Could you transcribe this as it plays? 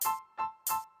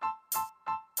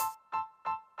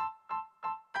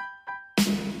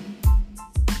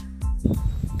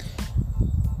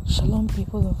Shalom,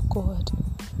 people of God.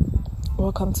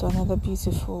 Welcome to another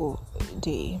beautiful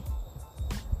day.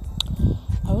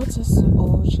 I want us to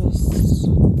all just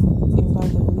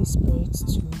invite the Holy Spirit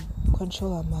to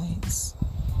control our minds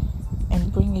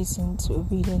and bring us into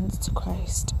obedience to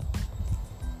Christ.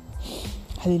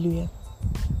 Hallelujah.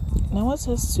 And I want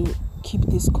us to keep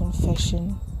this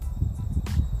confession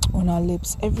on our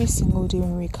lips every single day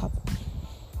when we wake up.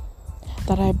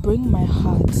 That I bring my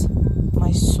heart,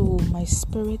 my soul, my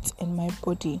spirit, and my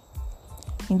body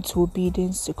into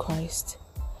obedience to Christ.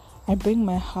 I bring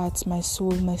my heart, my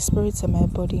soul, my spirit, and my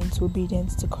body into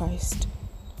obedience to Christ.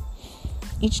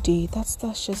 Each day, that's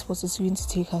just what it's going to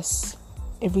take us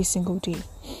every single day.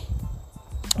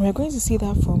 And we're going to see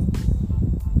that from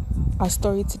our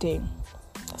story today.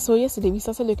 So yesterday, we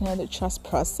started looking at the trust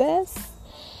process,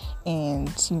 and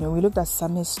we looked at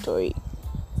Sammy's story.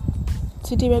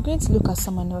 Today, we're going to look at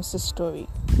someone else's story.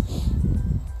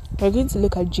 We're going to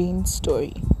look at Jane's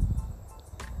story.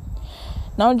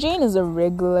 Now, Jane is a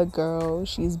regular girl.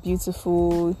 She's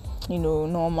beautiful,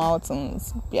 normal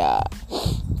things. Yeah.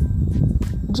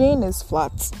 Jane is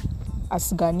flat,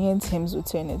 as Ghanaian terms would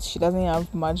turn it. She doesn't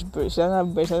have much breast. She doesn't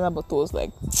have breast. She doesn't have buttocks. Like,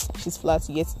 she's flat,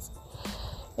 yet.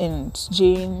 And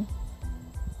Jane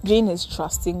is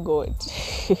trusting God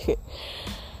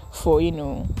for,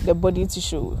 the body to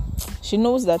show. She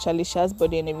knows that she has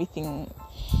body and everything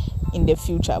in the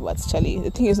future, but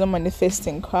the thing is not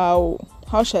manifesting. How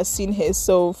she has seen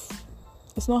herself,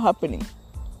 it's not happening.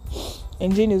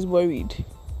 And Jane is worried.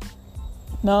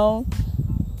 Now,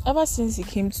 ever since he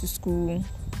came to school,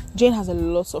 Jane has a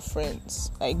lot of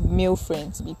friends, like male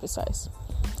friends to be precise.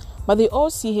 But they all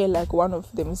see her like one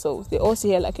of themselves. They all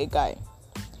see her like a guy.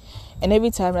 And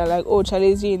every time they're like, oh,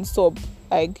 Charlie, Jane, stop.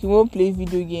 Like, you won't play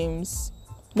video games.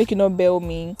 Make you not bail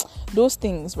me. Those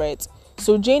things, right?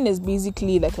 So Jane is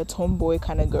basically like a tomboy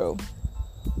kind of girl.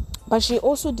 But she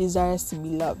also desires to be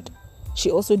loved. She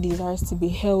also desires to be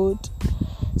held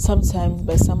sometimes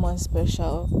by someone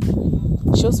special.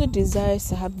 She also desires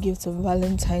to have gifts on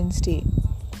Valentine's Day.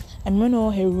 And when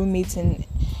all her roommates and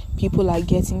people are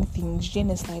getting things, Jane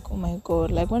is like, oh my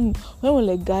God, like when will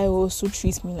a guy also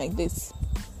treat me like this?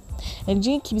 And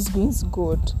Jane keeps going to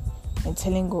God and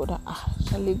telling God,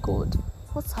 Charlie, God,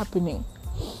 what's happening?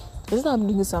 Is it that I'm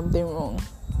doing something wrong?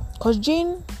 Because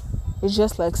Jane is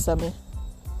just like Sammy.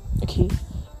 Okay?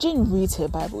 Jane reads her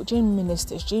Bible. Jane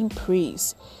ministers. Jane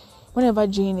prays. Whenever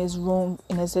Jane is wrong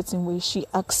in a certain way, she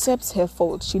accepts her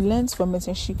fault. She learns from it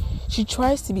and she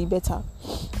tries to be better.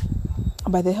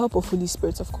 By the help of Holy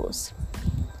Spirit, of course.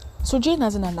 So Jane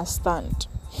doesn't understand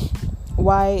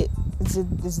why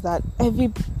is that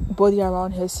everybody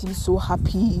around her seems so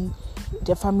happy.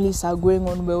 Their families are going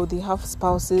on well. They have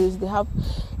spouses. They have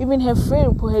even her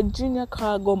friend, her junior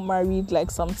car got married like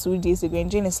some 2 days ago.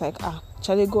 And Jane is like,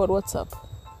 Charlie, God, what's up?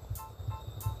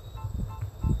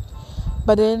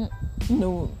 But then,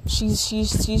 she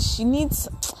needs.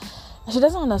 She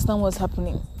doesn't understand what's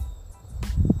happening,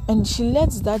 and she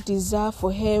lets that desire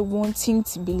for her wanting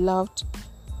to be loved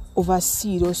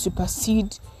oversede or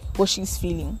supersede what she's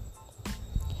feeling.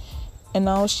 And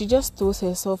now she just throws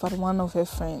herself at one of her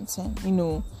friends. And,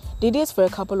 they date for a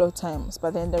couple of times.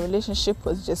 But then the relationship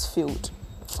was just failed.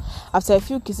 After a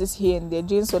few kisses here and there,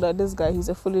 Jane saw that this guy, he's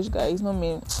a foolish guy. He's not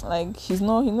mean. Like, he's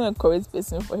not a correct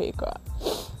person for her.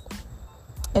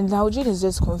 And now Jane is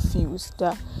just confused.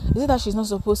 Is it that she's not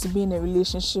supposed to be in a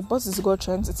relationship? What is God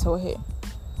trying to tell her?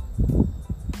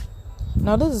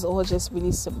 Now, this is all just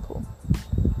really simple.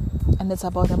 And it's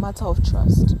about the matter of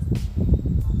trust.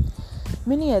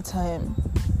 Many a time,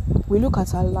 we look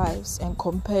at our lives and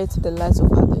compare it to the lives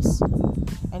of others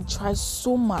and try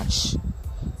so much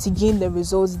to gain the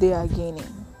results they are gaining.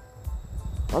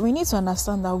 But we need to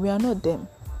understand that we are not them.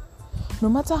 No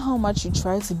matter how much you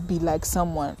try to be like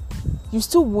someone, you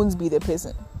still won't be the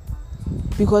person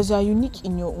because you are unique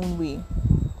in your own way.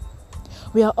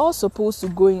 We are all supposed to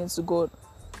go into God.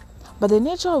 But the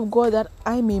nature of God that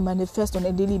I may manifest on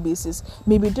a daily basis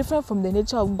may be different from the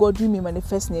nature of God you may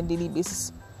manifest on a daily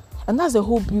basis. And that's the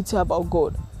whole beauty about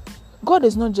God. God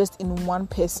is not just in one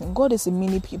person. God is in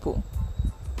many people.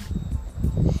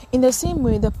 In the same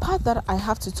way, the path that I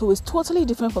have to toe is totally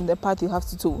different from the path you have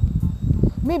to toe.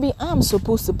 Maybe I'm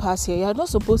supposed to pass here. You're not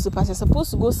supposed to pass. You're supposed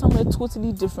to go somewhere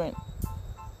totally different.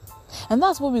 And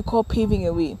that's what we call paving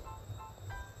a way.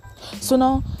 So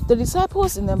now, the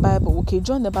disciples in the Bible,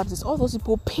 John the Baptist, all those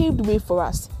people paved way for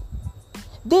us.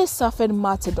 They suffered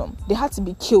martyrdom. They had to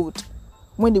be killed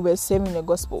when they were serving the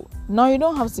gospel. Now you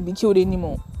don't have to be killed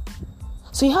anymore.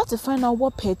 So you have to find out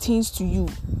what pertains to you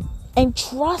and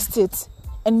trust it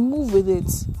and move with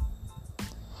it.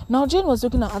 Now Jane was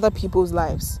looking at other people's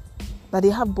lives that they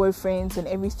have boyfriends and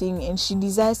everything, and she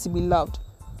desires to be loved.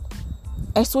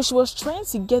 And so she was trying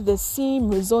to get the same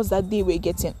results that they were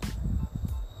getting.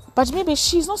 But maybe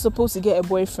she's not supposed to get a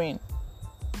boyfriend.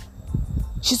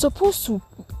 She's supposed to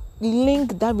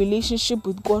link that relationship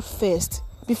with God first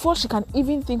before she can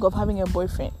even think of having a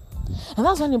boyfriend. And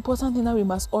that's one important thing that we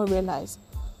must all realize.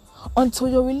 Until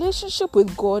your relationship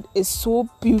with God is so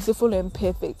beautiful and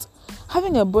perfect,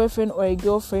 having a boyfriend or a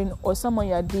girlfriend or someone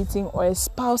you're dating or a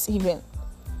spouse even,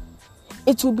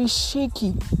 it will be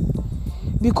shaky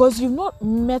because you've not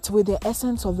met with the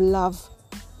essence of love.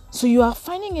 So you are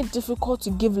finding it difficult to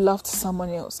give love to someone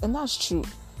else. And that's true.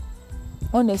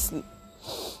 Honestly.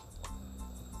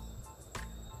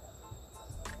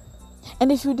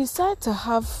 And if you decide to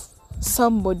have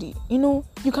somebody,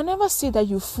 you can never say that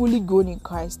you've fully grown in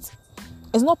Christ.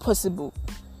 It's not possible.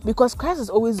 Because Christ is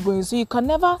always going. So you can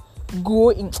never grow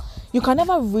in, you can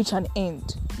never reach an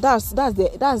end. That's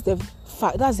the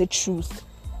fact, that's the truth.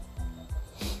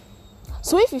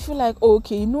 So if you feel like,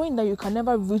 knowing that you can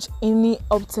never reach any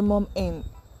optimum end,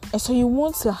 and so you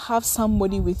want to have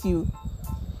somebody with you,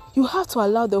 you have to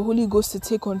allow the Holy Ghost to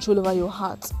take control over your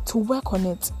heart, to work on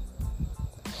it.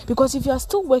 Because if you are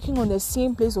still working on the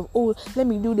same place of, let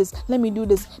me do this,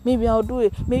 maybe I'll do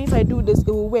it, maybe if I do this, it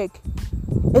will work.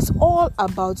 It's all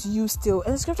about you still.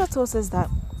 And the scripture tells us that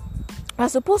we're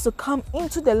supposed to come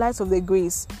into the light of the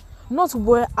grace, not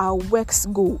where our works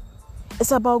go.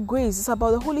 It's about grace, it's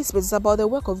about the Holy Spirit, it's about the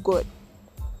work of God.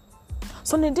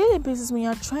 So on a daily basis, when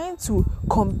you're trying to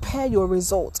compare your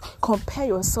results, compare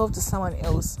yourself to someone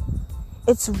else,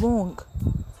 it's wrong.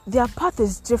 Their path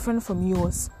is different from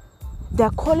yours. Their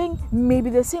calling may be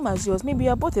the same as yours. Maybe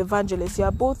you're both evangelists,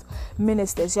 you're both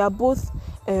ministers, you're both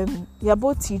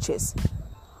teachers.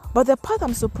 But the path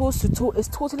I'm supposed to do is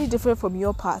totally different from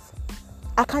your path.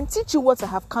 I can teach you what I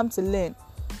have come to learn,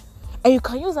 and you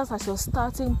can use that as your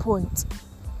starting point.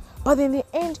 But in the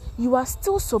end, you are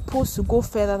still supposed to go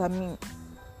further than me.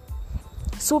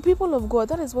 So people of God,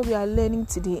 that is what we are learning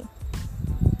today.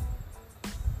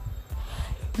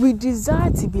 We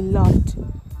desire to be loved.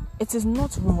 It is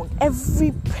not wrong.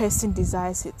 Every person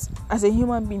desires it as a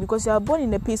human being because you are born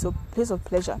in a place of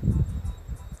pleasure.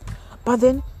 But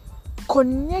then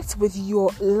connect with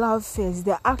your love first,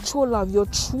 the actual love, your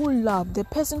true love, the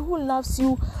person who loves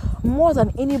you more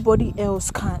than anybody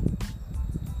else can.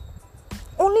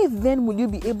 Only then will you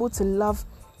be able to love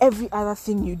every other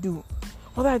thing you do.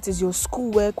 Whether it is your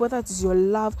schoolwork, whether it is your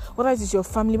love, whether it is your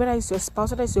family, whether it is your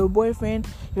spouse, whether it is your boyfriend,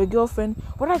 your girlfriend,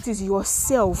 whether it is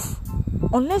yourself,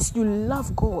 unless you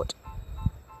love God.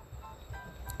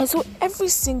 And so every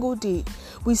single day,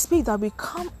 we speak that we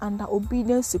come under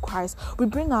obedience to Christ. We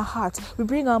bring our hearts, we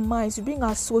bring our minds, we bring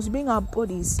our souls, we bring our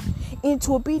bodies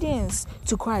into obedience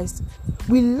to Christ.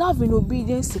 We love in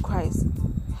obedience to Christ.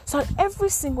 So every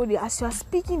single day, as you are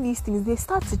speaking these things, they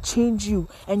start to change you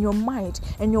and your mind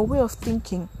and your way of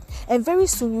thinking. And very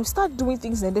soon, you start doing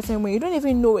things in a different way. You don't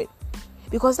even know it.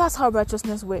 Because that's how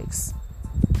righteousness works.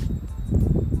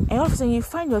 And all of a sudden, you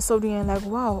find yourself doing like,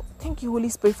 wow, thank you, Holy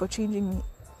Spirit, for changing me.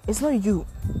 It's not you.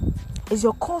 It's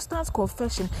your constant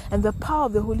confession and the power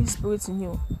of the Holy Spirit in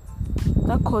you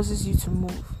that causes you to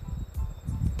move.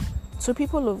 So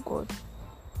people of God,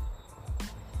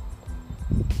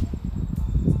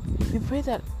 we pray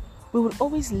that we will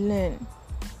always learn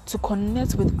to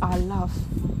connect with our love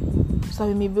so that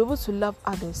we may be able to love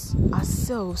others,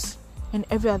 ourselves, and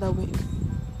every other way.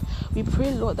 We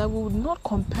pray, Lord, that we will not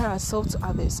compare ourselves to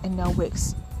others and their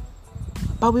works,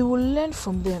 but we will learn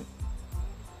from them,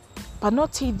 but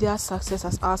not take their success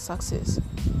as our success,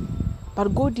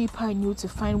 but go deeper in you to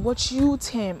find what you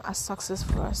term as success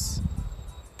for us.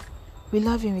 We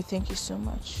love you and we thank you so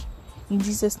much. In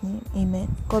Jesus' name,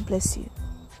 amen. God bless you.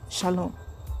 Shalom.